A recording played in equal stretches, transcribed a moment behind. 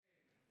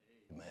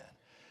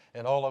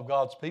And all of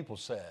God's people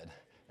said,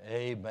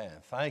 amen.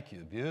 Thank you.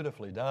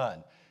 Beautifully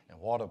done. And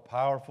what a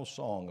powerful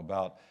song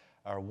about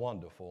our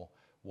wonderful,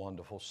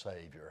 wonderful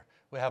Savior.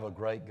 We have a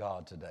great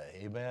God today.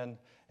 Amen.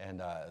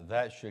 And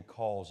that should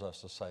cause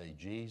us to say,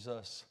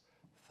 Jesus,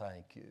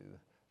 thank you.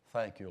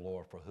 Thank you,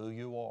 Lord, for who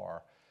you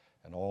are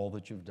and all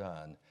that you've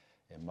done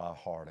in my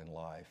heart and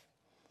life.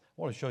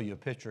 I want to show you a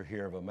picture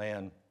here of a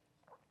man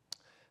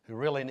who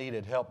really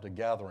needed help to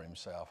gather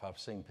himself. I've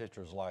seen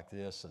pictures like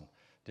this in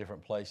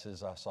different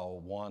places. I saw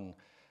one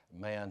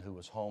man who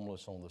was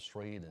homeless on the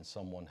street, and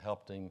someone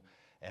helped him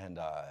and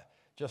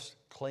just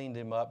cleaned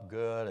him up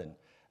good and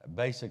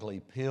basically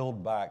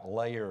peeled back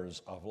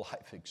layers of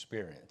life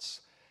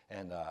experience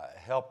and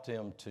helped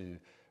him to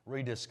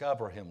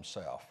rediscover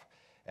himself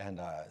and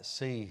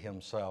see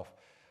himself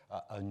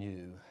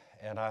anew.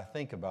 And I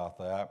think about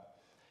that.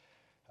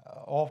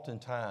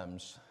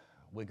 Oftentimes,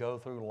 we go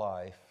through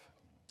life.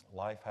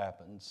 Life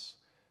happens,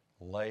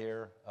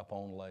 layer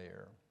upon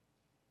layer.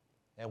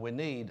 And we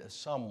need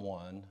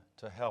someone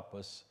to help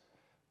us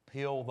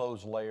peel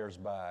those layers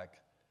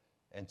back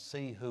and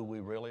see who we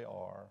really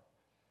are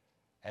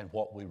and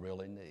what we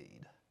really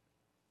need.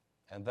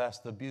 And that's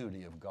the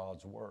beauty of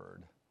God's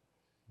Word.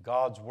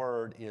 God's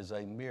Word is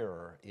a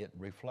mirror. It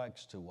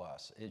reflects to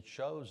us. It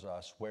shows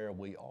us where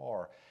we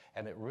are,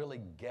 and it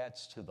really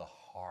gets to the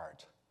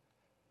heart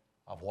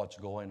of what's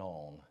going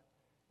on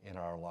in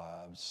our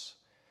lives.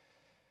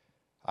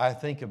 I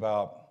think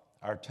about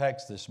our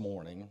text this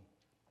morning,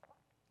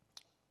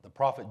 the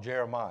prophet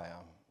Jeremiah,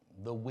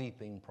 the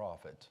weeping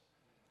prophet,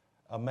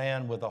 a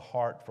man with a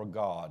heart for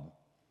God,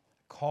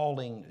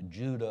 calling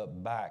Judah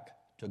back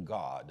to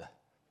God.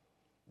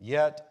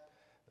 Yet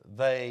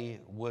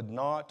they would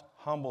not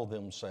humble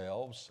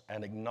themselves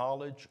and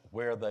acknowledge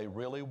where they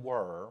really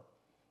were.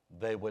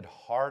 They would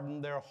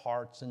harden their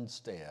hearts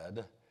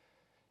instead,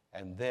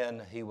 and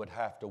then he would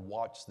have to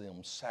watch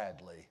them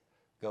sadly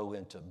go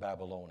into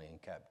Babylonian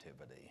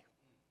captivity.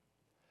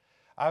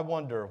 I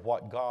wonder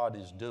what God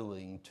is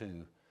doing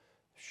to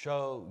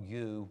show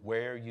you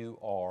where you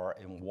are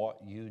and what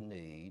you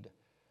need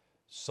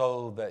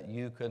so that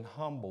you can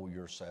humble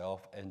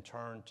yourself and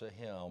turn to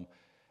Him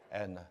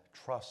and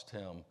trust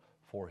Him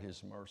for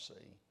His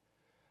mercy.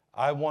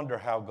 I wonder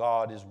how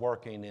God is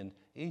working in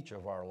each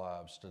of our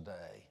lives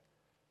today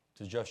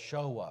to just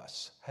show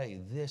us,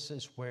 hey, this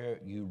is where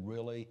you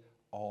really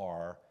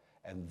are,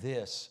 and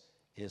this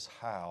is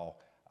how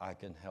I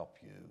can help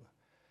you.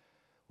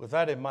 With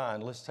that in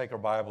mind, let's take our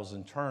Bibles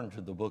and turn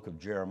to the book of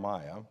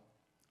Jeremiah.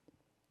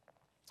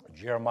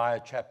 Jeremiah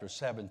chapter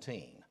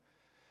 17.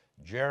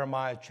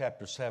 Jeremiah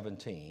chapter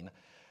 17.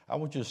 I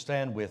want you to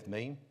stand with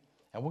me,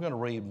 and we're going to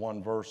read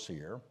one verse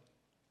here.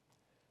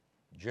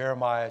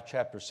 Jeremiah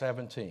chapter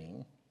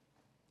 17.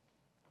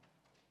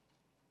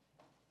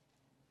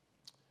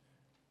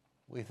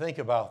 We think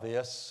about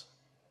this.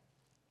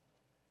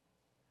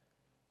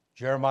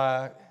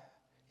 Jeremiah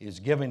is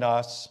giving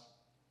us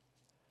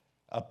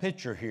a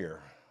picture here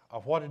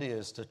of what it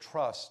is to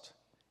trust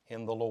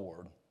in the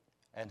Lord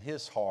and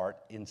His heart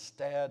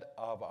instead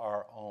of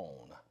our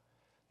own.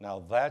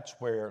 Now that's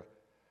where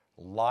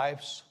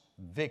life's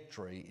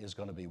victory is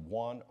going to be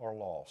won or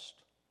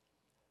lost.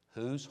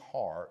 Whose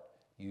heart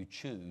you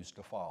choose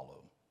to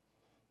follow.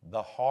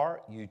 The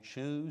heart you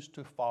choose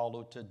to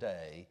follow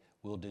today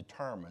will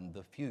determine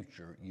the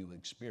future you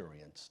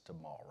experience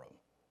tomorrow.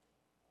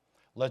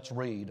 Let's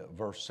read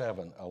verse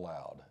 7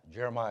 aloud.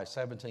 Jeremiah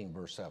 17,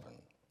 verse 7.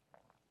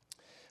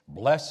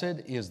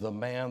 Blessed is the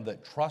man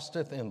that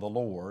trusteth in the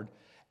Lord,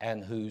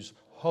 and whose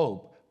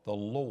hope the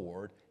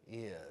Lord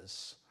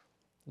is.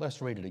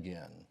 Let's read it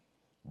again.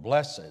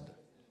 Blessed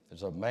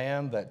is a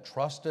man that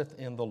trusteth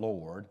in the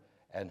Lord,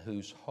 and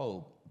whose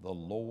hope the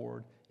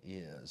Lord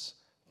is.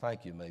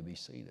 Thank you. You may be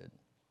seated.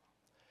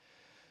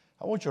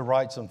 I want you to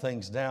write some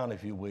things down,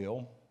 if you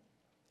will,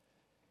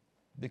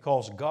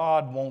 because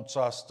God wants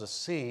us to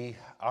see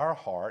our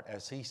heart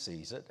as He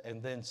sees it,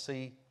 and then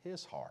see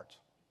His heart.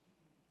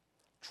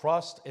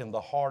 Trust in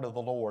the heart of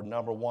the Lord,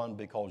 number one,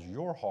 because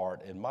your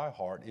heart and my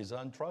heart is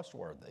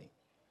untrustworthy.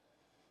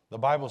 The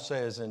Bible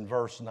says in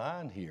verse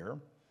 9 here,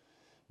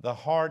 the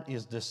heart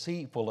is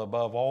deceitful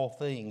above all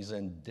things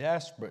and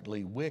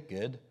desperately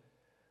wicked.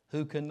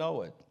 Who can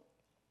know it?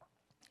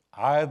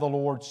 I, the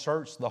Lord,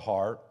 search the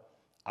heart.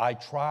 I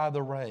try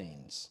the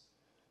reins,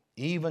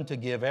 even to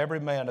give every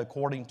man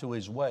according to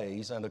his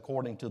ways and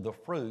according to the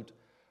fruit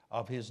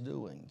of his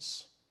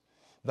doings.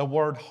 The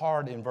word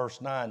heart in verse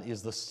 9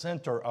 is the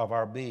center of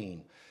our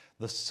being,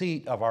 the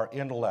seat of our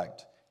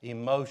intellect,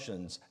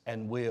 emotions,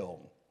 and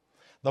will.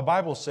 The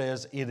Bible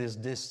says it is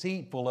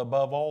deceitful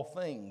above all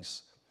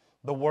things.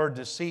 The word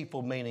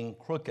deceitful meaning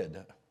crooked,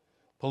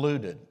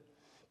 polluted,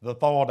 the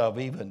thought of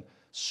even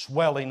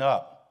swelling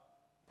up,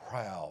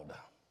 proud.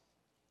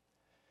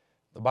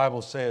 The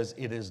Bible says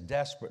it is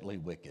desperately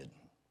wicked,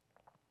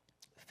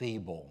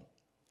 feeble,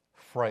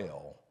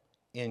 frail,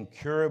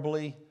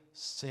 incurably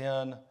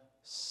sin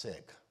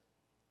sick.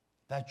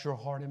 That's your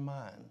heart and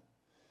mind.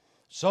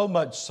 So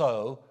much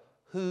so,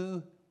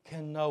 who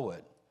can know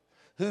it?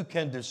 Who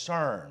can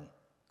discern,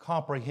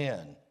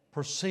 comprehend,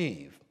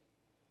 perceive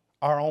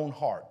our own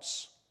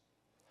hearts?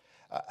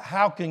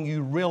 How can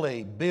you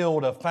really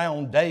build a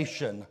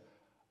foundation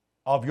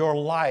of your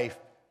life,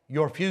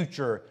 your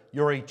future,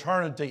 your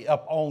eternity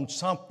upon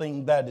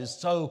something that is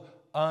so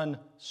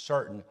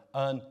uncertain,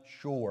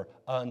 unsure,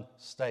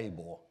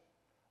 unstable,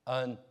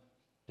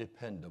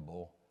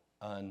 undependable,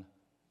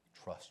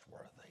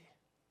 untrustworthy?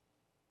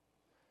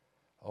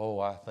 Oh,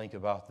 I think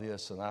about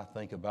this, and I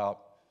think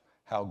about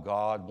how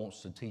God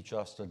wants to teach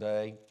us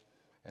today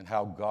and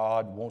how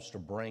God wants to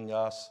bring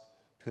us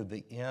to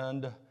the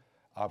end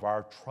of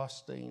our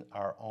trusting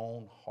our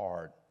own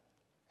heart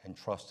and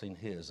trusting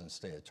His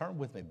instead. Turn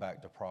with me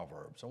back to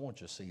Proverbs. I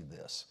want you to see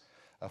this.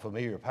 A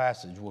familiar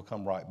passage. We'll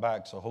come right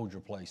back, so hold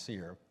your place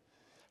here.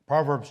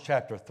 Proverbs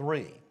chapter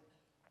 3.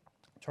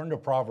 Turn to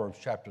Proverbs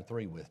chapter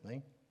 3 with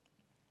me.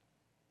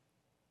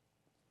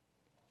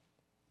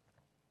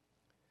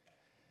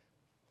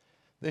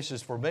 This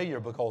is familiar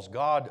because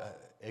God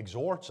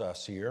exhorts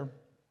us here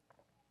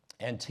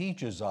and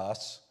teaches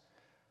us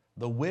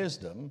the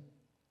wisdom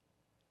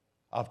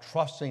of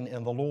trusting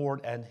in the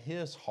Lord and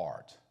His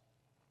heart.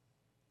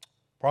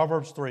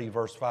 Proverbs 3,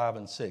 verse 5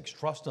 and 6.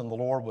 Trust in the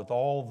Lord with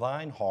all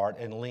thine heart,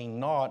 and lean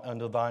not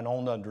unto thine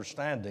own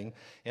understanding.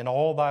 In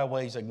all thy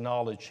ways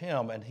acknowledge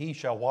Him, and He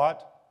shall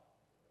what?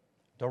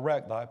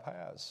 Direct thy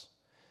paths.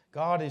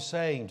 God is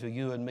saying to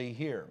you and me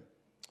here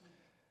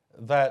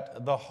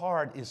that the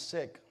heart is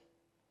sick.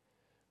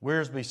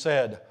 Wiersbe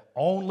said,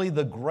 only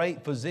the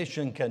great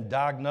physician can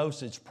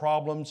diagnose its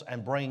problems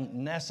and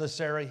bring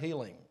necessary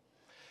healing.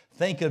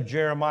 Think of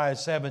Jeremiah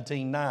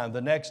 17:9.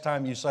 The next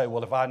time you say,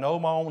 well, if I know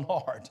my own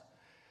heart,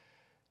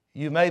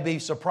 you may be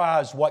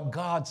surprised what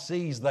God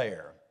sees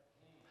there.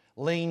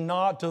 Lean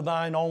not to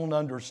thine own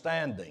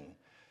understanding.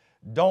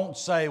 Don't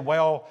say,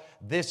 well,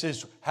 this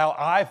is how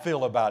I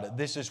feel about it.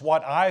 This is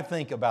what I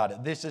think about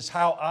it. This is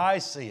how I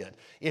see it.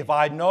 If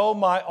I know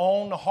my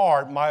own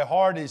heart, my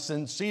heart is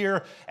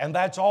sincere, and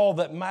that's all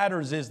that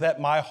matters, is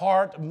that my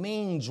heart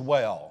means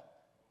well.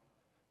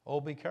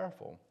 Oh, be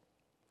careful.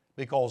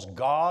 Because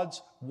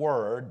God's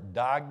Word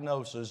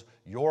diagnoses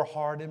your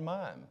heart and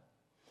mind.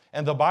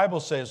 And the Bible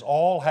says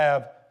all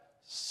have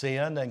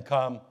sinned and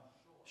come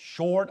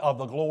short of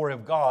the glory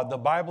of God. The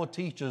Bible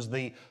teaches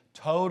the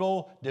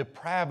total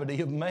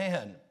depravity of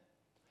man.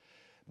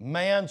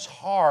 Man's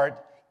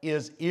heart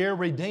is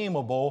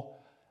irredeemable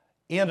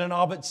in and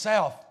of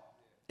itself.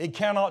 It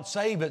cannot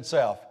save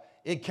itself.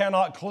 It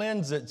cannot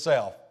cleanse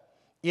itself.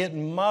 It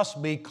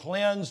must be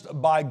cleansed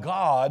by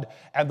God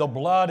and the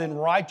blood and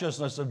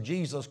righteousness of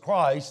Jesus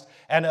Christ,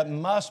 and it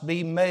must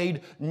be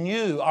made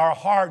new. Our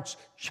hearts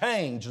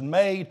changed,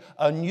 made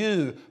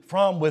anew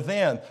from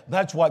within.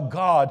 That's what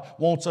God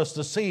wants us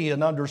to see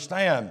and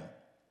understand.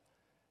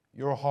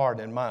 Your heart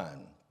and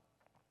mind.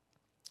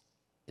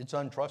 It's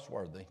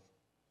untrustworthy.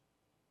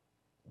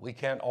 We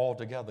can't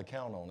altogether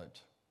count on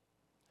it.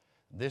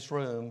 This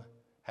room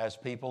has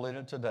people in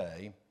it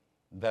today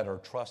that are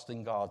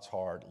trusting God's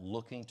heart,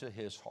 looking to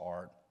His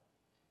heart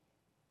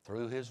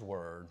through His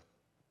Word,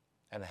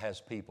 and it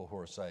has people who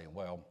are saying,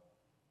 well,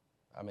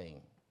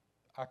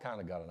 I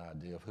kind of got an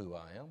idea of who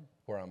I am,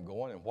 where I'm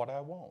going, and what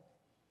I want,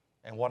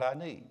 and what I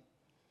need.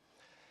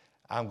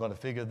 I'm going to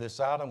figure this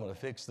out. I'm going to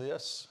fix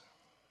this.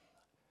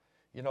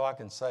 You know, I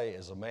can say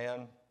as a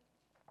man,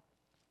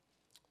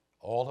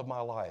 all of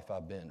my life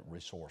I've been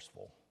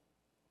resourceful.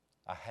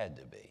 I had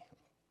to be.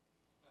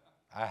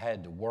 I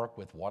had to work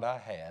with what I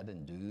had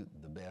and do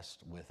the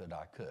best with it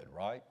I could,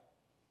 right?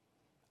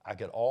 I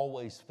could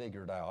always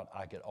figure it out.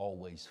 I could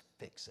always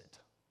fix it.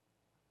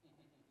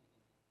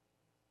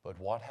 But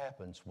what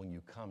happens when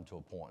you come to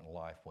a point in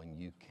life when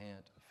you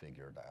can't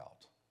figure it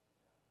out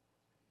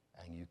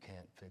and you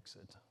can't fix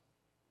it?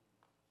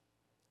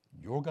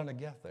 You're going to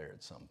get there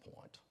at some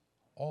point.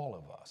 All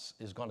of us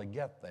is going to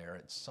get there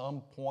at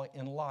some point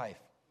in life.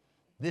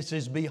 This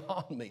is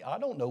beyond me. I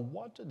don't know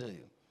what to do.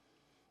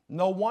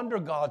 No wonder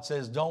God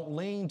says, don't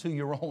lean to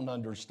your own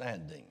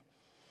understanding.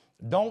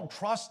 Don't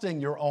trust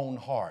in your own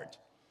heart.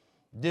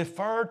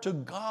 Defer to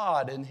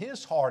God and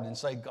His heart and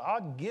say,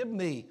 God, give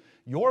me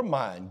your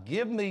mind.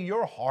 Give me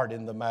your heart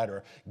in the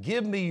matter.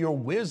 Give me your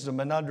wisdom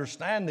and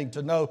understanding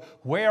to know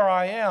where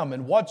I am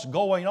and what's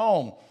going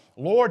on.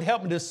 Lord,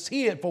 help me to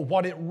see it for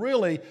what it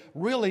really,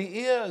 really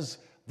is.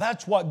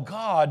 That's what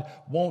God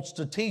wants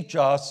to teach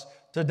us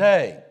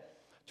today.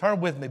 Turn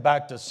with me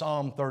back to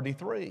Psalm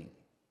 33.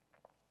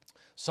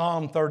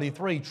 Psalm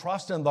 33,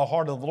 trust in the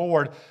heart of the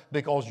Lord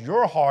because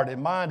your heart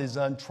and mind is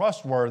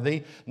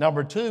untrustworthy.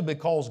 Number two,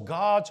 because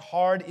God's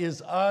heart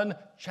is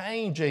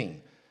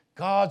unchanging.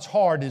 God's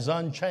heart is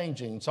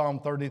unchanging. Psalm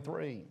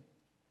 33.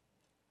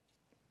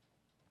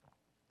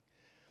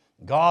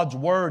 God's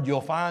Word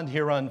you'll find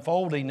here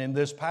unfolding in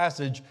this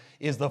passage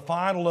is the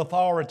final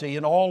authority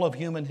in all of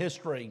human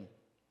history.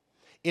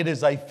 It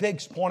is a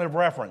fixed point of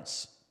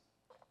reference.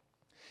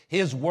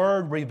 His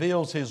Word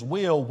reveals His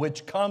will,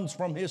 which comes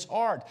from His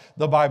heart,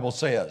 the Bible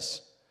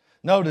says.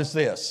 Notice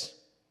this.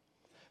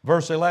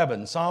 Verse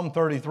 11, Psalm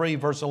 33,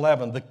 verse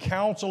 11. The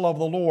counsel of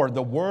the Lord,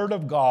 the Word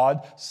of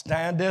God,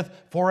 standeth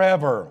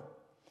forever.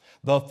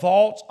 the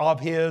thoughts of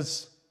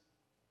his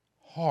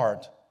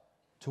heart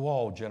to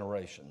all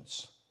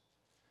generations.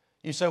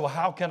 You say, well,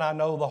 how can I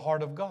know the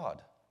heart of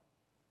God?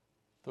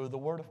 Through the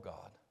Word of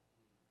God.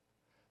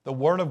 The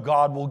Word of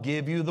God will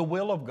give you the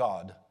will of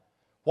God.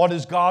 What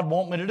does God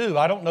want me to do?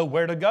 I don't know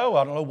where to go.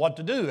 I don't know what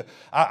to do.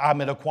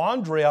 I'm in a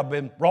quandary. I've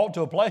been brought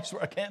to a place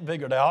where I can't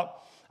figure it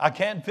out. I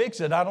can't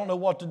fix it. I don't know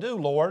what to do,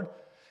 Lord.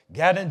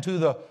 Get into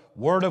the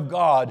Word of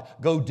God.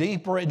 Go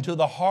deeper into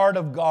the heart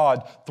of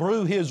God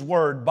through His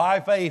Word by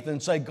faith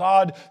and say,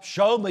 God,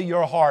 show me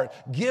your heart.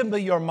 Give me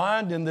your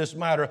mind in this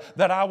matter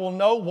that I will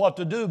know what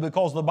to do,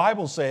 because the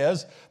Bible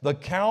says the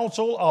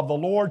counsel of the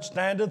Lord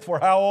standeth for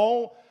how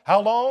long?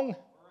 How long?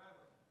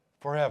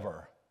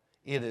 Forever.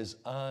 It is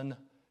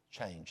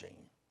unchanging.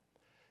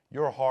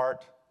 Your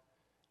heart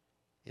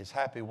is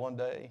happy one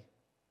day,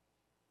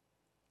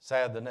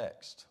 sad the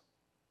next.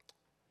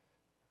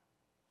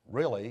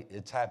 Really,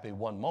 it's happy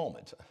one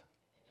moment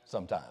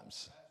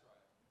sometimes,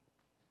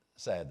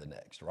 sad the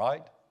next,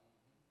 right?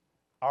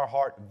 Our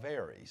heart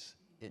varies,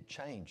 it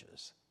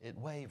changes, it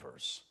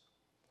wavers.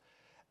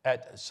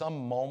 At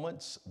some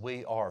moments,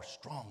 we are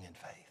strong in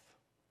faith.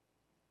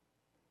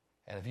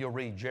 And if you'll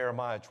read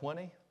Jeremiah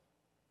 20,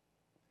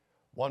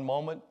 one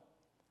moment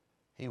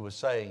he was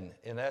saying,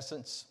 in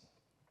essence,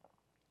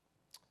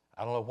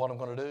 I don't know what I'm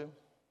going to do.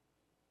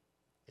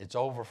 It's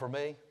over for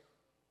me.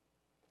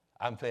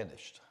 I'm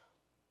finished.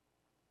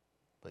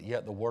 But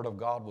yet the Word of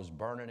God was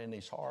burning in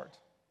his heart.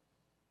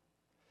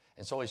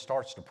 And so he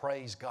starts to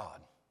praise God.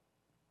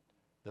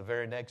 The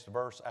very next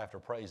verse after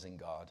praising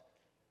God,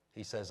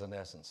 he says in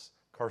essence,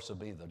 cursed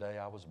be the day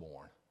I was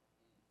born.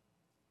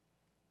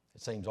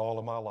 It seems all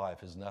of my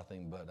life is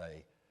nothing but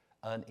an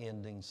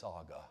unending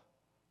saga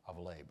of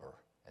labor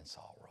and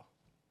sorrow.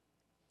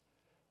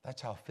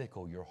 That's how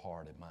fickle your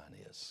heart and mine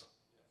is.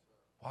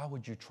 Why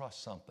would you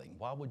trust something?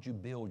 Why would you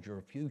build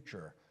your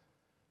future,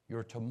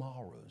 your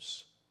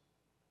tomorrows,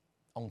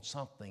 on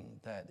something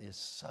that is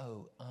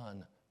so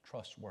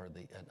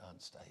untrustworthy and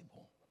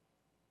unstable?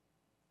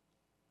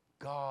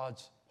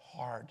 God's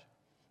heart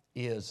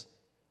is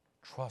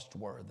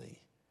trustworthy.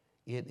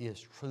 It is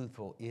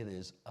truthful. It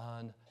is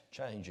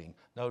unchanging.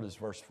 Notice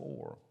verse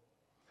 4.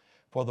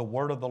 For the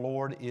word of the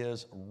Lord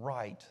is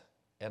right,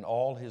 and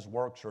all his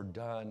works are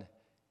done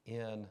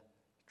in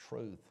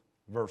truth.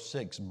 Verse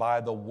 6, by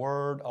the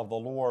word of the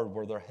Lord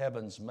were the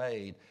heavens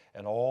made,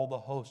 and all the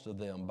host of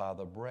them by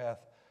the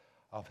breath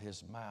of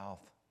his mouth.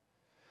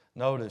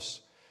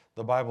 Notice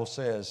the Bible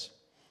says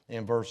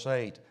in verse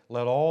 8,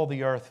 let all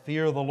the earth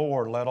fear the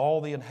Lord, let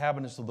all the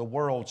inhabitants of the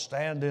world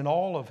stand in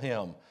awe of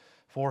him,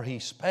 for he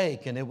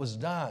spake and it was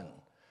done.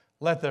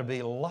 Let there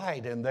be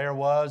light, and there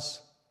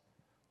was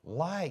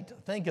light.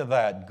 Think of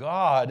that.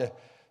 God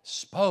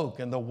spoke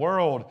and the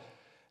world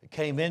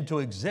came into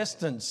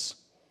existence.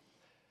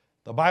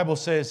 The Bible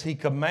says he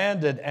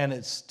commanded and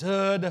it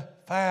stood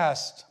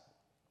fast.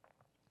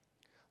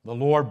 The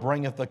Lord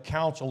bringeth the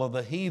counsel of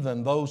the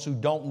heathen, those who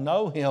don't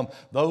know him,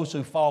 those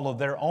who follow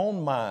their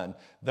own mind,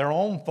 their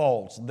own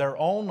thoughts, their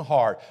own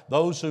heart,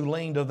 those who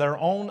lean to their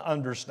own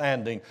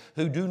understanding,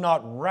 who do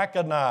not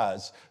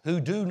recognize,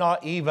 who do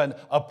not even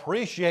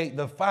appreciate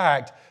the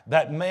fact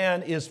that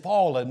man is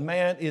fallen,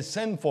 man is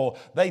sinful.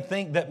 They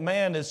think that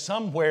man is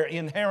somewhere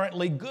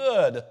inherently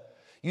good.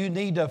 You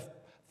need to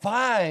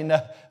find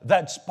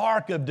that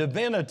spark of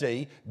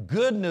divinity,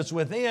 goodness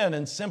within,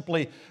 and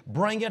simply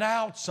bring it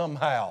out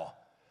somehow.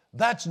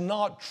 That's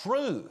not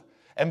true.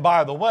 And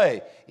by the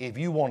way, if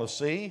you want to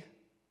see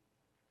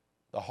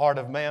the heart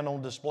of man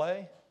on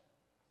display,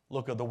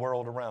 look at the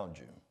world around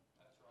you.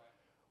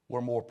 We're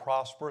more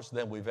prosperous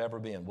than we've ever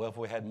been. Well, if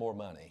we had more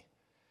money,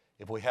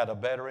 if we had a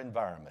better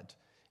environment,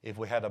 if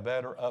we had a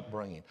better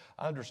upbringing.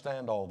 I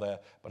understand all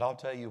that, but I'll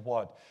tell you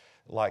what,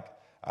 like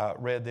I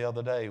read the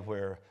other day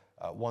where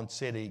one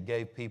city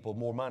gave people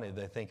more money.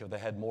 They think if they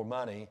had more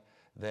money,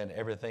 then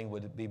everything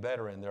would be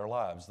better in their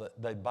lives.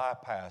 They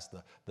bypass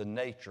the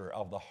nature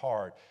of the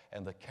heart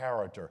and the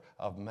character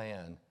of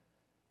man.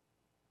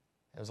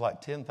 It was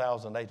like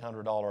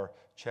 $10,800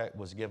 check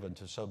was given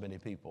to so many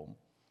people.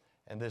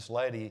 And this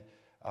lady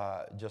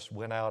just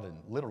went out and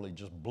literally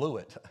just blew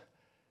it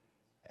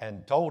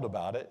and told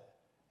about it.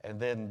 And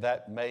then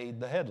that made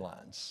the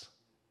headlines.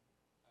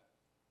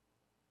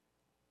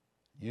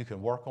 You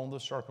can work on the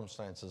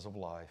circumstances of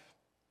life.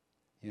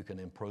 You can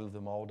improve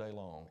them all day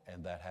long,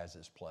 and that has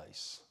its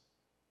place.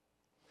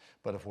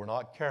 But if we're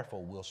not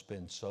careful, we'll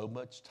spend so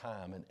much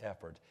time and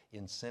effort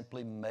in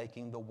simply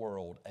making the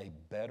world a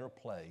better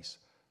place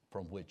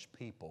from which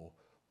people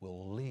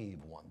will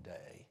leave one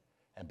day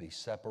and be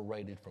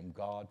separated from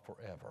God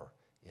forever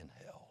in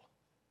hell.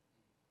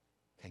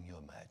 Can you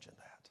imagine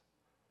that?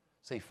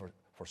 See, for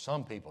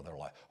some people, they're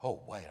like,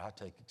 oh, wait, I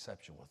take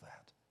exception with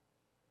that.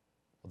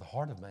 Well, the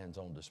heart of man's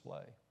on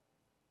display.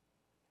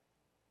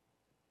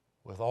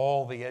 With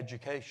all the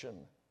education,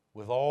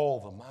 with all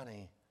the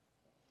money,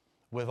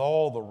 with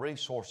all the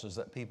resources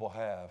that people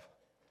have,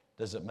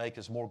 does it make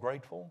us more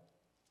grateful?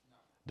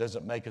 Does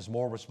it make us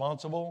more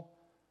responsible?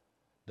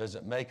 Does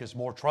it make us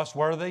more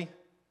trustworthy?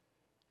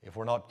 If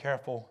we're not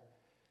careful,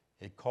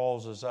 It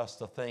causes us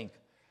to think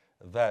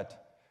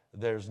that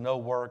there's no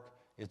work,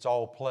 it's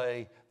all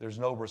play, there's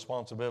no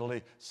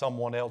responsibility,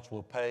 someone else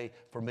will pay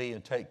for me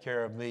and take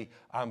care of me.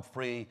 I'm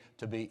free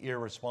to be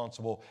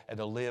irresponsible and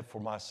to live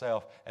for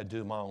myself and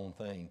do my own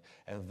thing.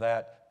 And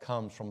that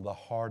comes from the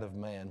heart of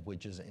man,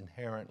 which is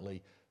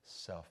inherently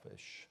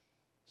selfish,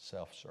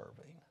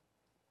 self-serving.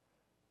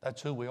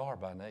 That's who we are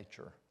by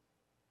nature.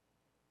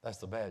 That's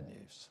the bad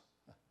news.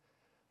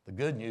 The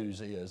good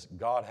news is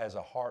God has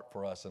a heart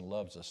for us and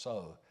loves us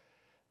so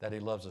that He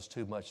loves us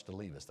too much to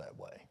leave us that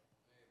way.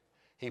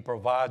 He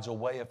provides a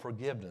way of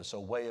forgiveness, a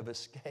way of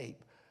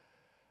escape,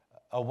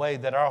 a way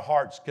that our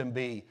hearts can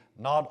be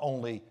not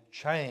only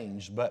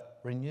changed but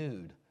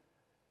renewed.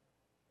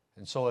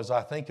 And so as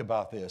I think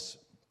about this,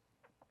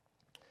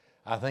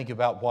 I think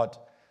about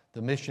what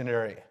the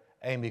missionary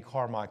Amy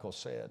Carmichael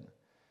said.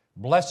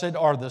 Blessed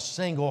are the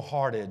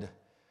single-hearted,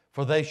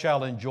 for they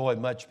shall enjoy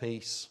much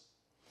peace.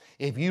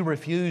 If you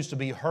refuse to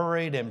be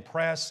hurried and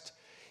pressed,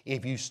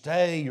 if you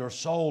stay your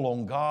soul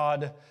on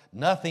God,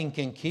 nothing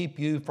can keep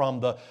you from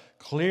the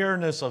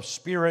clearness of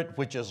spirit,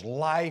 which is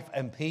life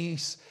and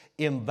peace.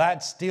 In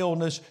that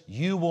stillness,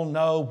 you will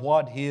know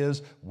what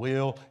His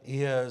will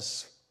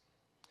is.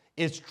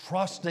 It's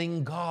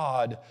trusting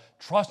God,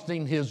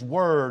 trusting His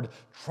Word,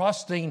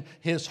 trusting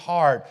His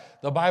heart.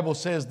 The Bible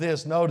says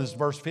this, notice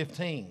verse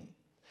 15.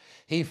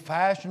 He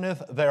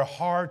fashioneth their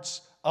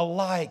hearts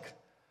alike.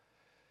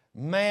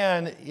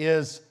 Man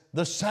is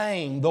the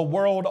same the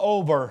world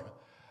over.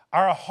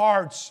 Our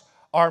hearts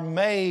are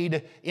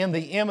made in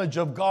the image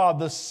of God,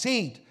 the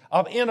seat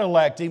of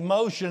intellect,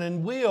 emotion,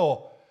 and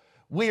will.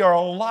 We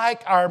are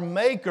like our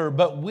Maker,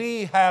 but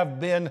we have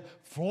been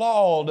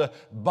flawed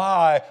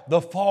by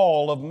the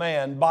fall of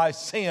man, by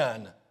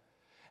sin.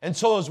 And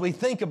so as we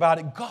think about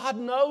it, God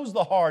knows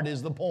the heart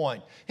is the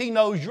point. He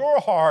knows your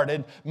heart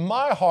and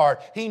my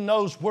heart. He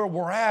knows where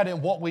we're at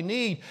and what we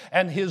need.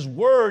 And His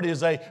Word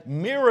is a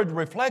mirrored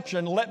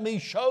reflection. Let me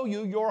show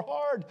you your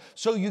heart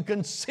so you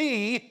can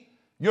see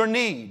your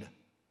need.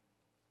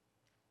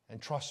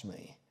 And trust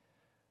me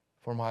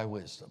for my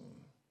wisdom.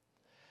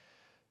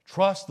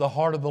 Trust the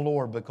heart of the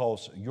Lord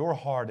because your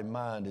heart and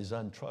mind is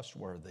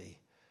untrustworthy.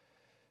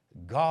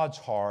 God's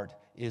heart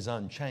is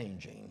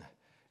unchanging.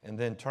 And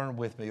then turn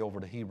with me over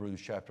to Hebrews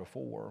chapter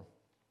 4.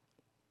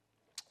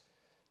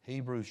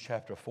 Hebrews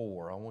chapter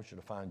 4. I want you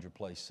to find your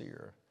place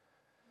here.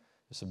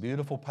 It's a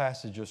beautiful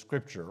passage of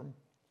Scripture.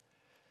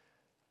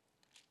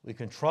 We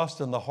can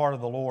trust in the heart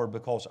of the Lord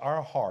because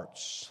our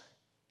hearts,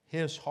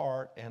 His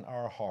heart and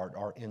our heart,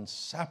 are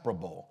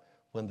inseparable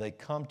when they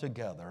come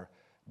together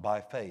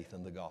by faith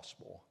in the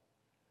gospel.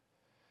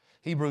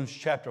 Hebrews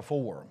chapter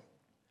 4.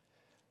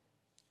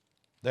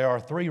 There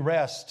are 3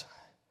 rests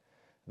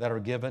that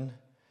are given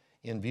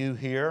in view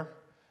here.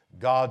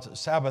 God's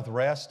Sabbath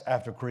rest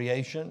after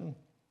creation,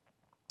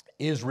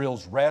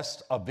 Israel's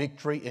rest of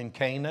victory in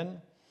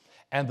Canaan,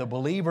 and the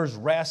believer's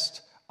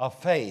rest of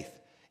faith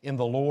in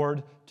the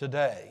Lord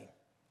today.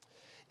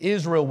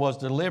 Israel was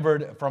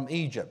delivered from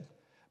Egypt,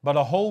 but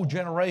a whole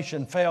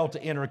generation failed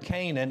to enter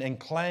Canaan and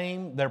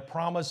claim their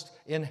promised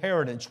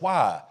inheritance.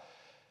 Why?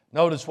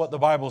 Notice what the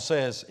Bible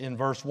says in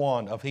verse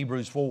 1 of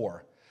Hebrews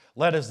 4.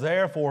 Let us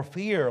therefore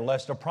fear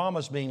lest a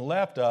promise being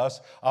left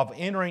us of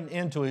entering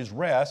into His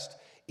rest,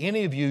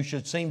 any of you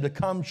should seem to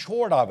come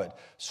short of it.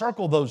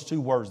 Circle those 2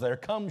 words there,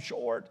 come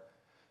short.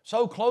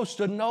 So close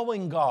to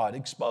knowing God,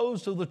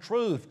 exposed to the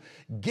truth,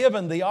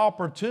 given the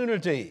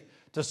opportunity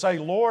to say,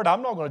 Lord,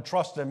 I'm not going to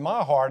trust in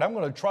my heart, I'm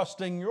going to trust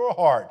in your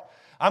heart.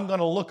 I'm going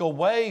to look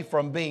away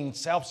from being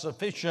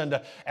self-sufficient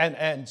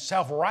and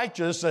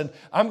self-righteous, and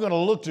I'm going to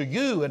look to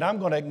you, and I'm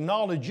going to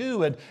acknowledge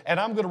you, and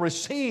I'm going to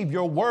receive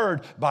your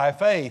word by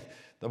faith.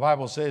 The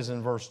Bible says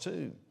in verse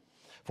 2,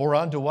 for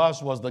unto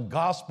us was the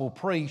gospel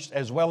preached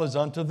as well as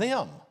unto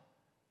them.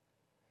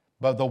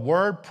 But the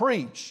word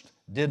preached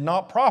did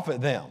not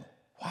profit them.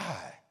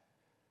 Why?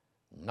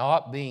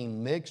 Not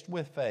being mixed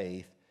with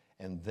faith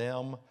in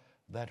them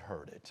that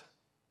heard it.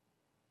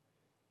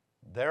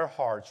 Their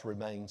hearts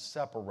remained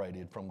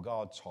separated from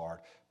God's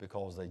heart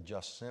because they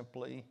just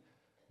simply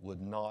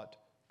would not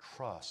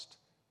trust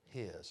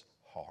His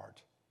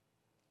heart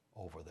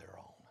over their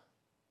own.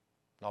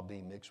 Not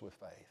being mixed with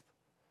faith.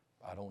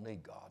 I don't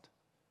need God.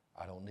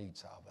 I don't need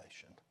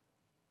salvation.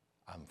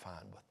 I'm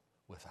fine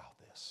without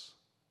this.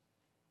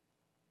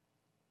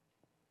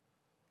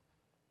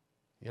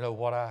 You know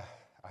what I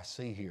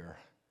see here?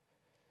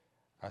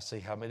 I see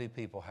how many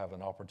people have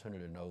an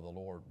opportunity to know the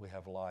Lord. We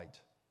have light.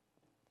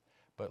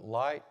 But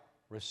light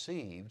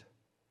received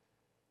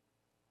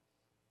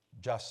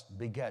just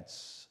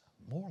begets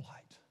more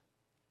light.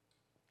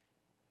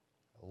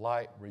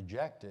 Light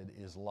rejected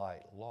is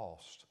light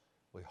lost.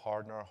 We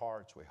harden our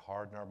hearts, we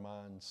harden our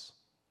minds,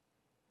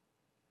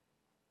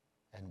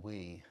 and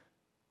we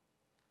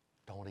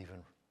don't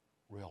even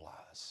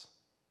realize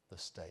the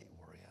state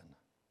we're in.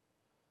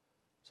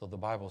 So the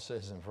Bible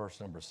says in verse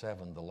number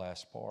 7, the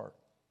last part,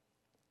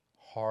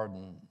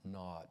 harden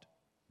not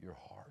your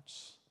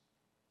hearts.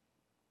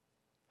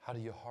 How do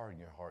you harden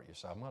your heart? You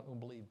say, I'm not going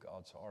to believe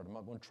God's heart. I'm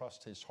not going to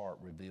trust His heart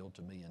revealed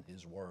to me in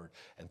His Word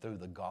and through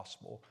the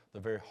gospel, the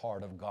very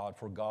heart of God.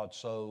 For God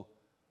so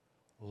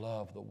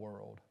loved the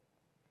world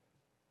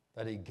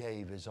that He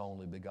gave His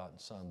only begotten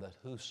Son, that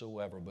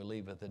whosoever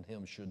believeth in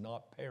Him should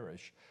not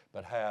perish,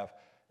 but have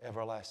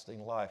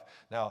everlasting life.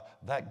 Now,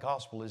 that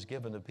gospel is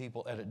given to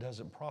people, and it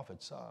doesn't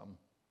profit some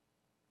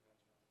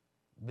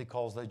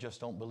because they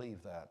just don't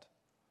believe that.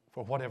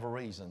 For whatever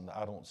reason,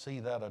 I don't see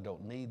that, I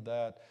don't need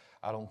that,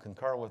 I don't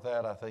concur with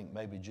that. I think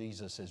maybe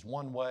Jesus is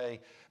one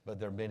way, but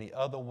there are many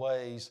other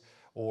ways,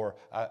 or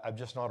I'm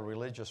just not a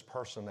religious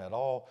person at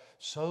all.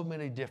 So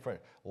many different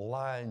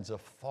lines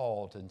of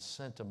thought and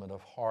sentiment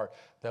of heart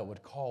that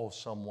would cause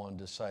someone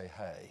to say,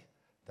 hey,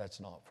 that's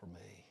not for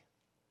me.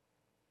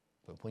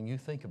 But when you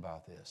think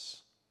about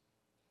this,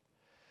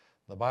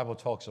 the Bible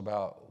talks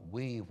about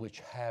we which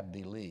have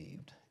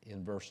believed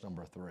in verse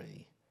number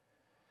 3.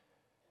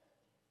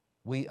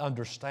 We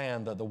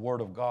understand that the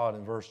Word of God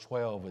in verse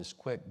 12 is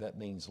quick. That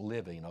means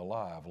living,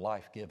 alive,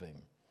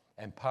 life-giving,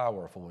 and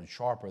powerful, and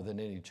sharper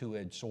than any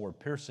two-edged sword,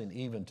 piercing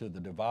even to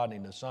the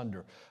dividing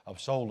asunder of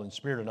soul and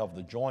spirit and of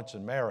the joints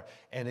and marrow,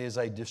 and is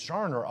a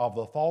discerner of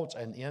the thoughts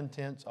and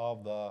intents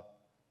of the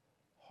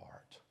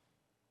heart.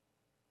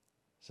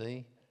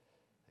 See,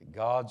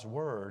 God's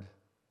Word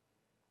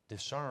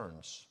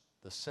discerns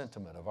the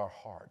sentiment of our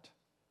heart,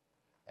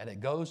 and it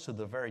goes to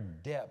the very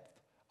depth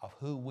of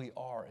who we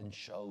are and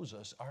shows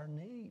us our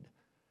need,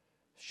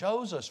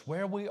 shows us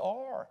where we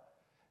are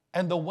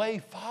and the way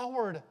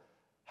forward,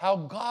 how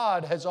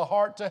God has a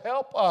heart to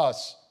help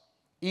us.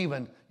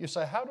 Even, you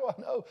say, how do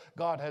I know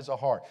God has a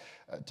heart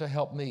to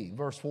help me?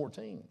 Verse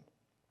 14.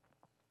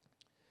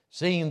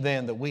 Seeing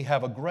then that we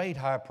have a great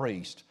high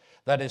priest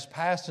that is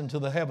passed into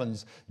the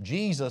heavens,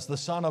 Jesus, the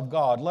Son of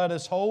God, let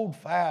us hold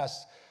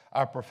fast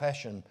our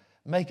profession,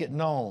 make it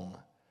known,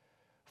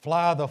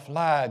 fly the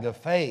flag of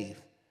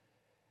faith,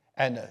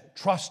 and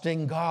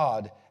trusting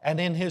God and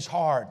in His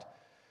heart.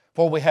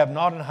 For we have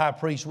not an high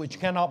priest which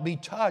cannot be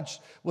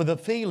touched with the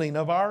feeling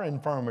of our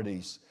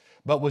infirmities,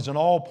 but was in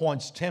all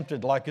points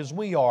tempted like as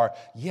we are,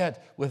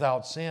 yet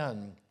without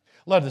sin.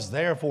 Let us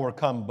therefore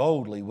come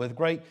boldly with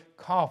great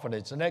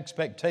confidence and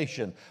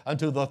expectation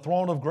unto the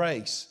throne of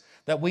grace,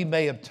 that we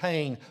may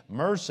obtain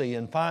mercy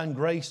and find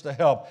grace to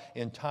help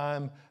in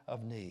time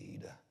of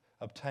need.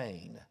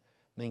 Obtain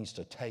means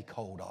to take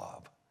hold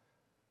of.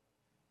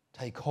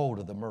 Take hold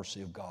of the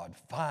mercy of God.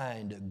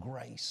 Find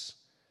grace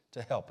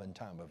to help in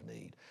time of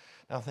need.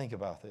 Now think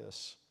about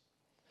this.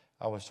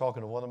 I was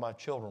talking to one of my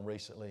children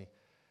recently,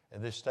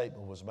 and this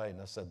statement was made,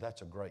 and I said,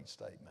 that's a great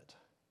statement.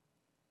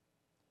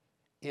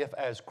 If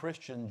as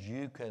Christians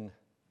you can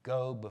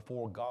go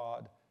before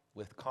God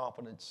with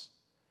confidence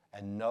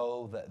and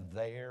know that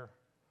there,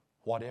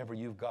 whatever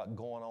you've got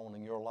going on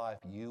in your life,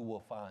 you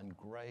will find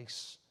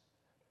grace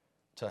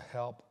to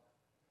help,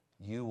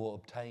 you will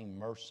obtain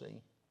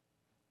mercy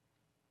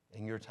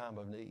in your time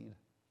of need,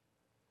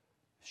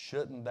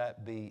 shouldn't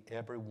that be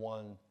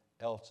everyone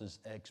else's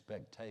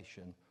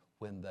expectation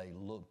when they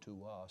look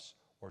to us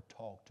or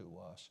talk to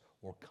us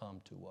or come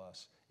to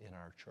us in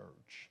our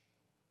church?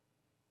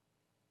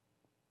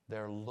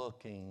 They're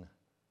looking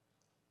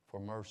for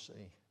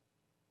mercy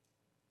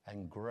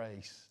and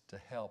grace to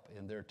help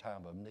in their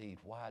time of need.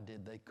 Why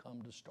did they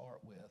come to start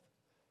with?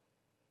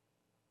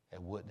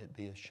 And wouldn't it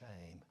be a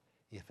shame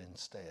if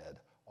instead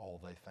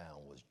all they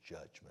found was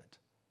judgment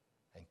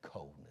and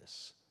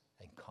coldness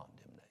and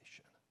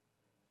condemnation?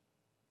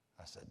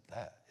 I said,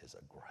 that is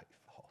a great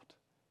thought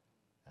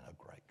and a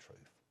great truth.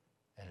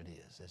 And it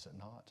is it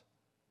not?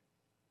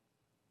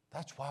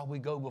 That's why we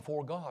go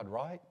before God,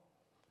 right?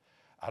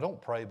 I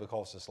don't pray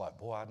because it's like,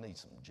 boy, I need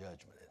some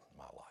judgment in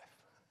my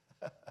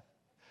life.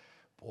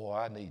 Boy,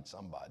 I need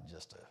somebody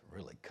just to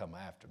really come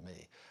after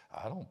me.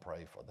 I don't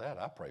pray for that.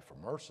 I pray for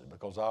mercy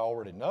because I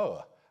already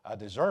know I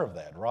deserve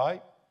that,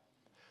 right?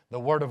 The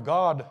Word of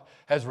God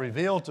has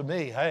revealed to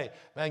me, hey,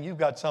 man, you've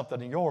got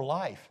something in your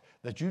life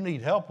that you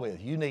need help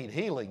with. You need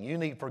healing. You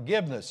need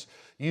forgiveness.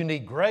 You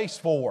need grace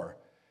for.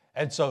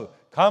 And so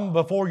come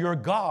before your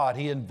God.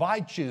 He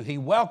invites you. He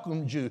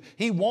welcomes you.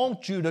 He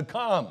wants you to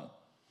come.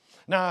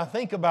 Now,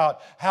 think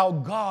about how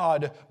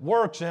God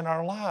works in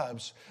our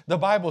lives. The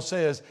Bible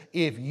says,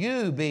 if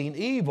you, being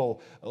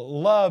evil,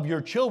 love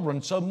your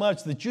children so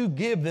much that you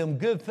give them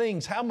good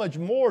things, how much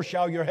more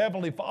shall your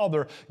heavenly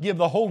Father give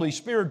the Holy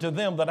Spirit to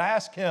them that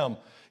ask Him?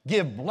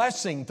 Give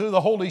blessing. Through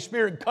the Holy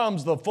Spirit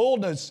comes the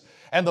fullness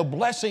and the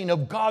blessing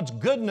of God's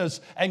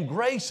goodness and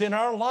grace in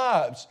our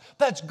lives.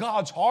 That's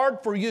God's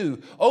heart for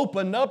you,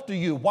 open up to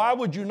you. Why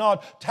would you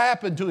not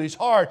tap into His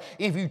heart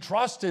if you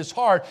trust His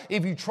heart,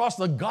 if you trust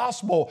the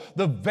gospel,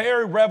 the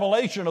very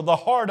revelation of the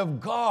heart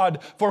of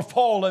God for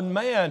fallen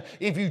man?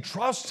 If you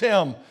trust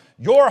Him,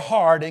 your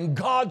heart and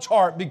God's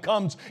heart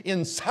becomes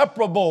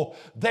inseparable.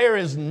 There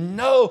is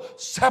no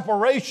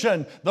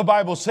separation, the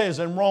Bible says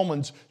in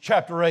Romans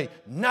chapter 8.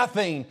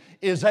 Nothing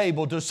is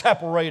able to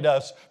separate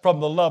us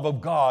from the love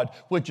of God,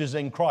 which is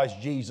in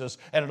Christ Jesus.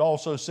 And it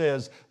also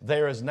says,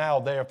 there is now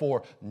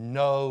therefore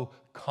no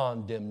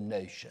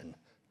condemnation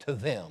to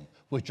them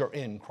which are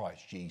in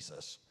Christ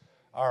Jesus.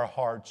 Our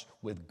hearts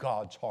with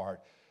God's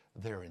heart,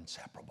 they're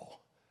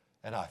inseparable.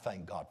 And I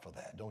thank God for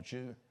that, don't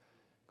you?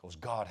 Because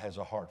God has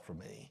a heart for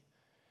me.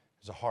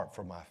 He has a heart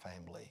for my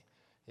family.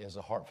 He has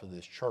a heart for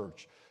this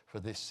church,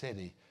 for this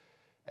city,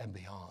 and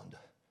beyond.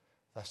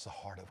 That's the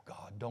heart of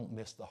God. Don't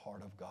miss the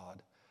heart of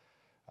God.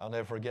 I'll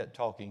never forget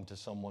talking to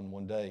someone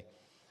one day.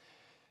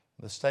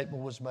 The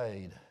statement was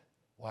made,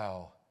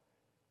 wow,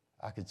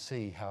 I could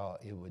see how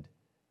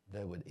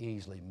they would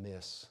easily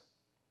miss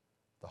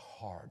the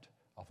heart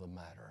of the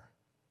matter.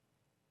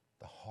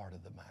 The heart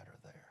of the matter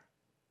there.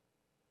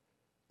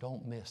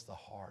 Don't miss the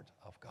heart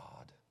of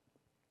God.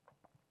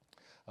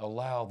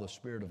 Allow the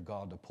Spirit of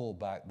God to pull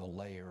back the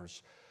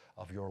layers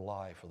of your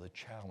life or the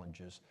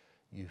challenges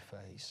you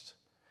faced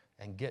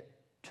and get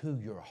to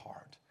your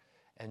heart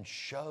and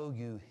show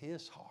you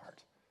His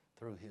heart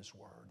through His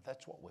Word.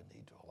 That's what we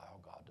need to allow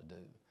God to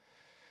do.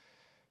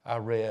 I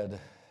read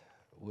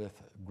with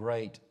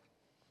great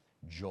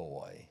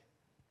joy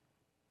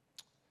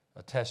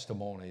a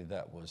testimony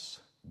that was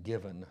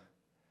given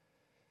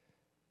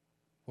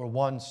where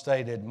one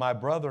stated, my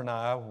brother and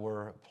I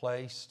were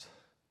placed,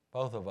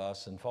 both of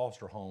us, in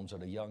foster homes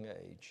at a young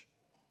age.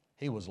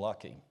 He was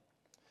lucky.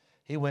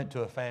 He went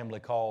to a family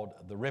called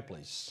the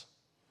Ripleys.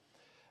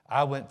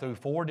 I went through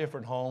 4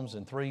 different homes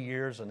in 3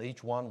 years, and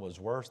each one was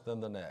worse than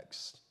the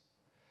next.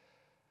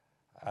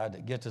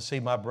 I'd get to see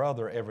my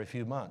brother every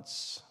few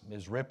months.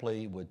 Ms.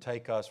 Ripley would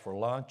take us for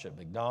lunch at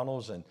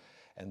McDonald's, and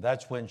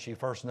that's when she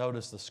first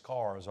noticed the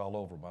scars all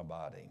over my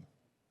body.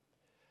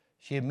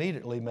 She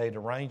immediately made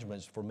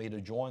arrangements for me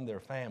to join their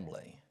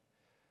family.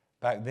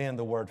 Back then,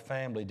 the word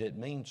family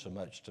didn't mean so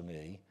much to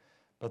me,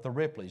 but the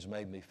Ripleys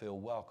made me feel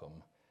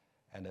welcome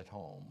and at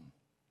home.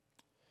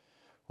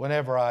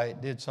 Whenever I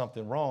did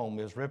something wrong,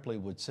 Ms. Ripley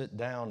would sit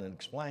down and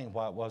explain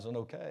why it wasn't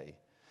okay.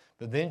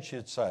 But then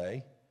she'd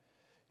say,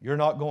 you're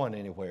not going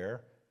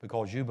anywhere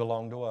because you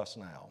belong to us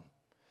now.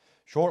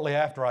 Shortly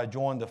after I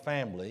joined the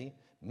family,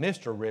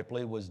 Mr.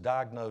 Ripley was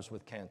diagnosed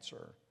with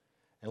cancer,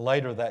 and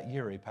later that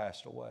year he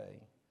passed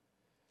away.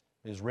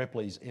 Ms.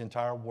 Ripley's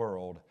entire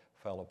world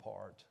fell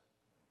apart.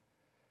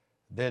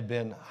 They'd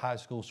been high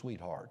school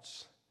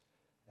sweethearts,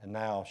 and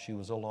now she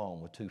was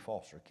alone with 2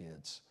 foster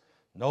kids.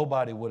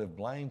 Nobody would have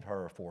blamed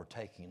her for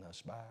taking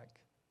us back,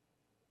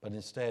 but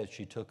instead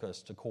she took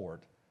us to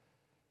court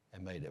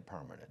and made it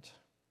permanent.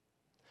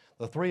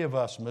 The 3 of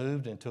us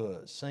moved into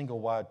a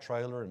single-wide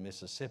trailer in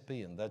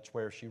Mississippi, and that's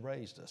where she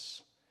raised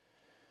us.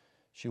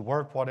 She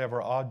worked whatever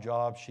odd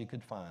job she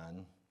could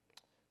find.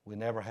 We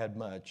never had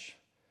much,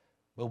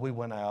 but we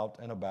went out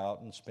and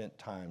about and spent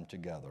time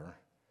together,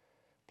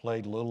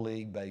 played Little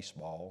League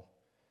baseball,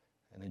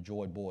 and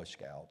enjoyed Boy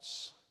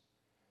Scouts.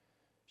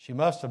 She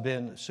must have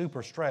been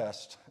super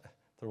stressed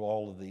through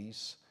all of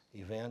these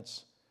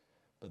events,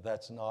 but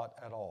that's not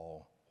at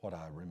all what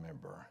I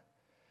remember.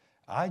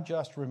 I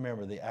just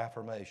remember the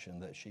affirmation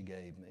that she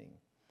gave me.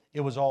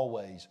 It was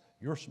always,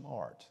 you're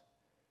smart,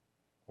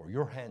 or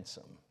you're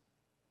handsome,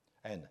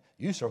 and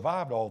you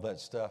survived all that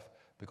stuff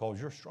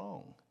because you're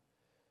strong.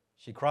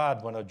 She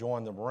cried when I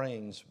joined the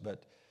Marines,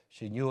 but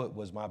she knew it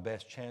was my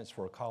best chance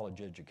for a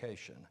college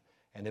education,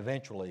 and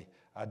eventually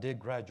I did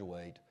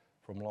graduate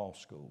from law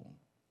school.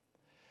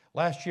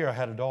 Last year I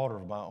had a daughter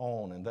of my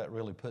own, and that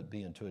really put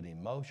me into an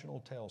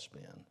emotional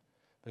tailspin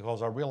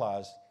because I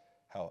realized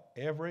how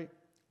every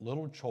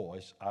little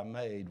choice I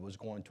made was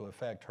going to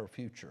affect her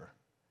future.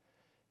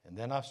 And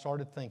then I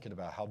started thinking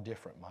about how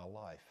different my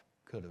life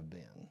could have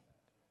been.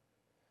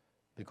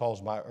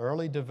 Because my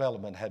early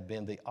development had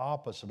been the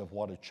opposite of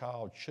what a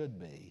child should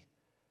be.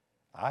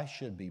 I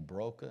should be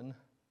broken,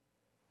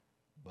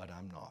 but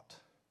I'm not.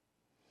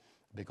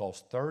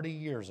 Because 30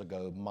 years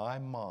ago, my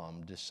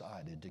mom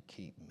decided to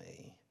keep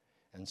me.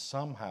 And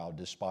somehow,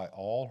 despite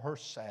all her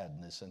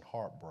sadness and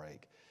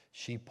heartbreak,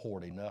 she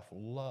poured enough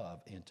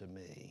love into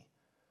me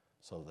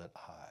so that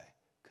I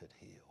could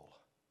heal.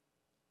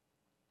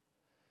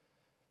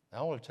 Now,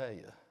 I want to tell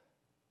you,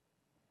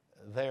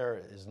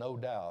 there is no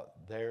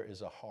doubt there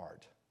is a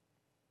heart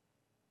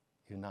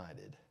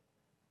united,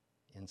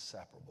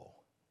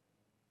 inseparable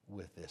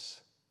with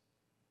this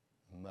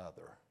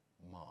mother,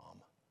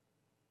 mom,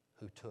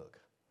 who took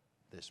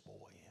this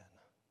boy in.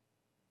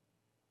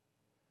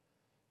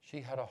 She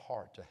had a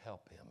heart to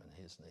help him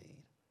in his need.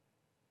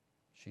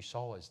 She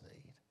saw his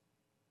need,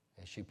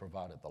 and she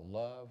provided the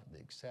love, the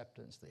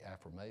acceptance, the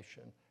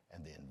affirmation,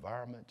 and the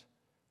environment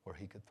where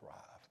he could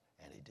thrive,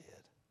 and he did.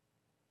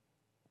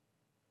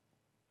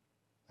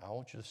 I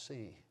want you to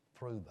see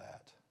through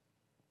that.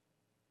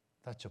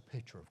 That's a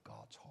picture of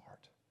God's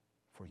heart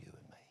for you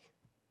and me.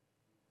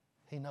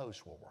 He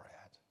knows where we're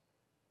at.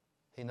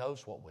 He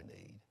knows what we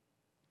need.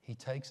 He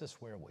takes us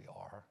where we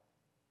are,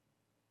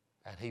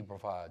 and He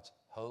provides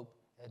hope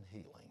and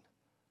healing,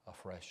 a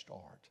fresh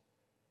start,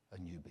 a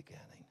new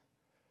beginning.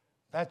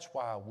 That's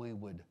why we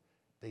would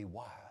be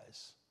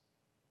wise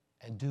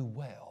and do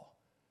well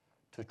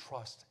to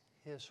trust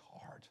His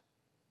heart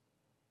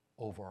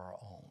over our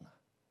own,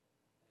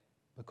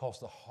 because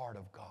the heart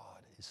of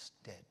God is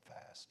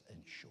steadfast and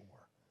sure.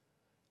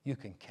 You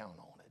can count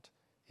on it.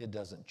 it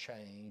doesn't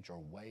change or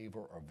waver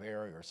or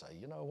vary or say,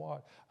 you know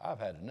what, I've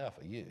had enough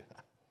of you.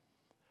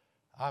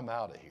 I'm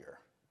out of here.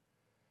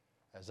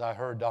 As I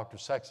heard Dr.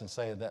 Sexton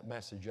say in that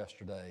message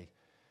yesterday,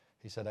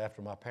 he said,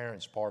 after my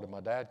parents parted,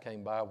 my dad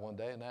came by one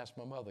day and asked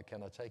my mother,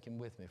 can I take him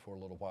with me for a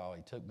little while?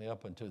 He took me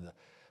up into the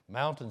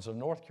mountains of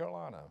North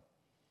Carolina.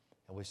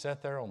 And we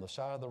sat there on the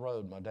side of the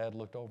road. My dad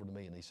looked over to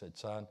me and he said,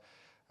 son,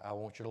 I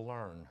want you to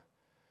learn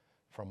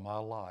from my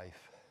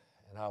life,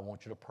 and I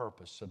want you to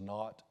purpose to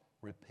not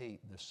repeat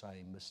the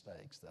same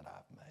mistakes that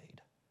I've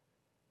made.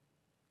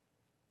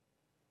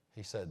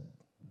 He said,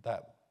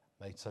 that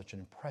made such an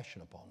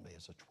impression upon me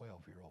as a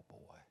 12-year-old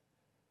boy.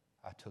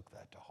 I took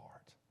that to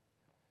heart.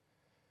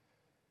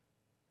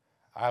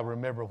 I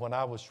remember when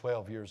I was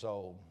 12 years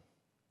old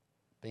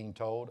being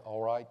told,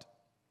 all right,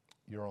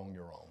 you're on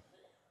your own.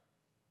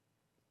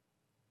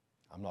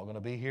 I'm not going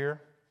to be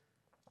here.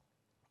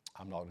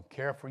 I'm not going to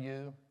care for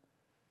you.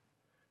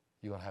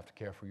 You're going to have to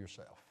care for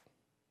yourself.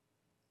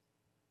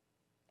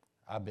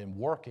 I've been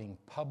working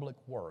public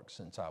work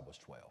since I was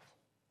 12.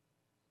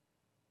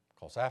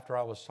 Because after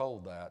I was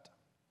told that,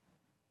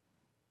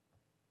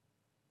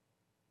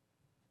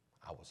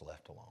 I was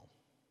left alone.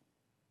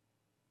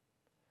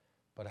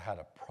 But it had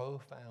a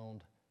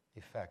profound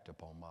effect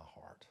upon my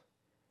heart.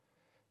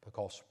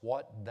 Because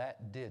what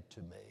that did to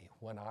me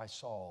when I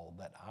saw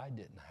that I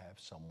didn't have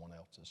someone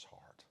else's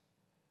heart,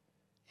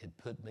 it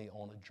put me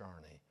on a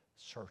journey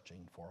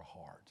searching for a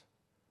heart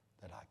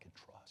that I could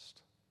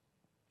trust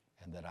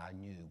and that I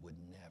knew would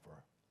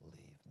never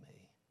leave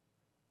me.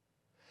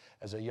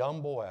 As a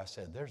young boy, I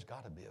said, there's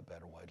got to be a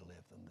better way to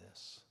live than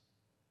this.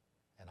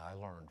 And I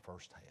learned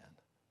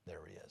firsthand,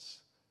 there is.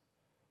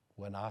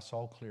 When I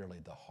saw clearly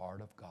the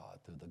heart of God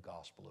through the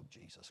gospel of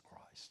Jesus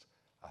Christ,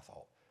 I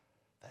thought,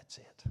 that's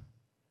it.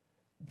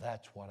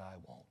 That's what I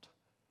want.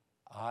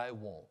 I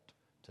want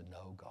to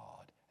know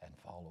God and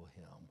follow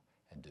Him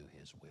and do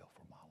His will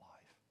for my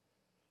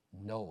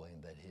life,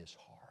 knowing that His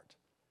heart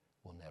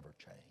will never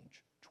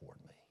change toward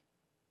me.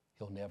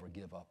 He'll never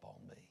give up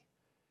on me.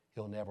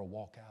 He'll never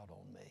walk out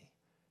on me.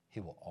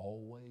 He will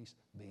always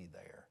be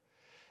there.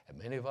 And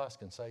many of us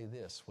can say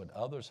this, when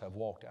others have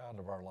walked out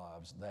of our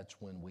lives,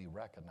 that's when we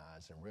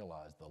recognize and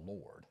realize the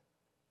Lord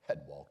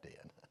had walked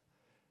in.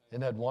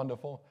 Isn't that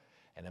wonderful?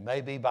 And it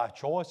may be by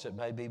choice, it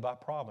may be by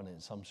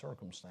providence, some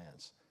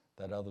circumstance,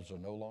 that others are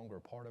no longer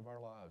a part of our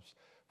lives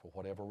for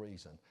whatever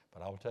reason.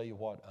 But I will tell you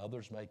what,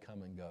 others may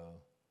come and go.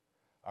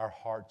 Our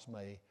hearts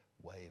may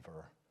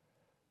waver,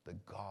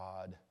 but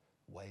God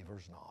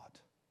wavers not,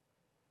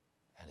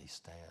 and He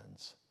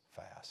stands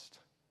fast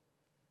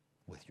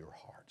with your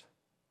heart.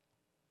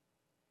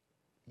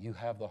 You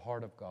have the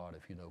heart of God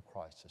if you know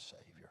Christ as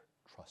Savior.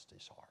 Trust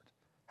His heart.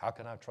 How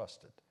can I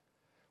trust it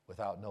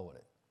without knowing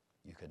it?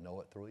 You can know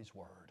it through His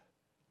Word.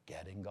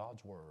 Get in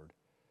God's Word.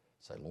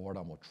 Say, Lord,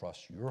 I'm going to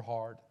trust your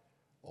heart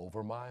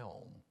over my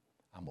own.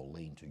 I'm going to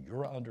lean to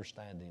your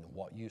understanding of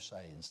what you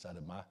say instead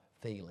of my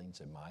feelings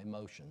and my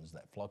emotions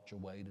that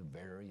fluctuate and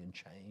vary and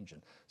change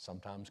and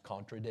sometimes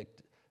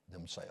contradict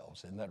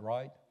themselves. Isn't that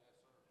right?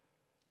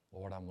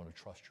 Lord, I'm going to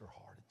trust your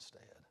heart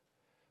instead.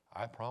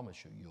 I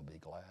promise you, you'll be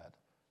glad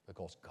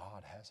because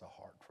God has a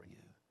heart for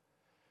you.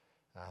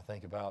 And I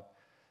think about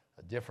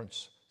a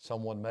difference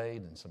someone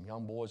made in some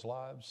young boys'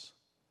 lives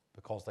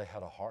because they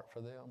had a heart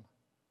for them.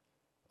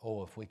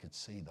 Oh, if we could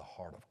see the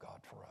heart of God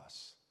for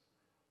us.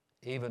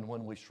 Even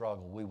when we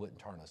struggle, we wouldn't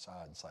turn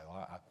aside and say,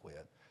 well, I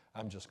quit.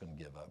 I'm just going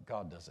to give up.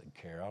 God doesn't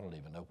care. I don't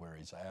even know where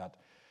He's at.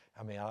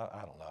 I mean,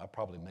 I don't know. I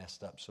probably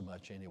messed up so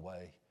much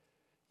anyway.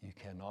 You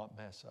cannot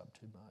mess up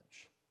too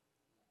much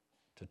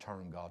to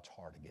turn God's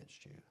heart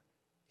against you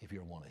if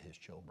you're one of His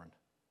children.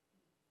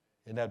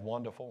 Isn't that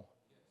wonderful?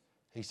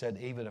 He said,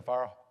 even if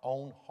our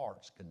own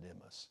hearts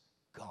condemn us,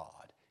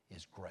 God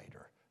is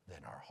greater than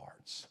our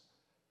hearts.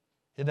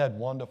 Isn't that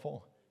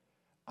wonderful?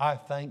 I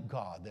thank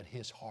God that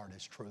His heart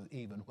is true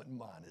even when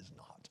mine is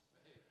not.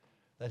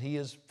 That He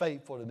is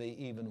faithful to me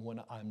even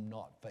when I'm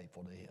not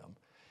faithful to Him.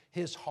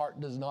 His heart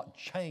does not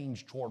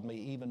change toward me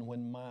even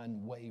when mine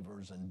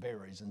wavers and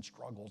varies and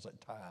struggles at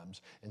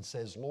times and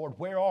says, Lord,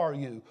 where are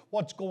you?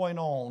 What's going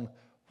on?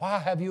 Why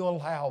have you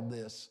allowed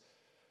this?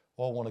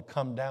 Well, I want to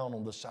come down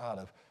on the side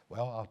of,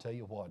 well, I'll tell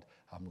you what,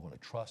 I'm going to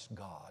trust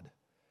God.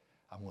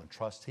 I'm going to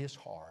trust His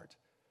heart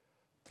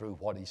through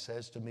what He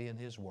says to me in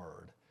His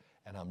Word,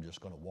 and I'm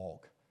just going to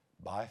walk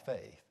by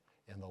faith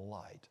in the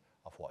light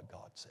of what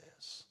God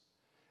says.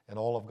 And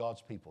all of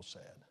God's people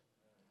said,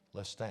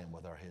 let's stand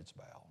with our heads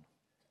bowed.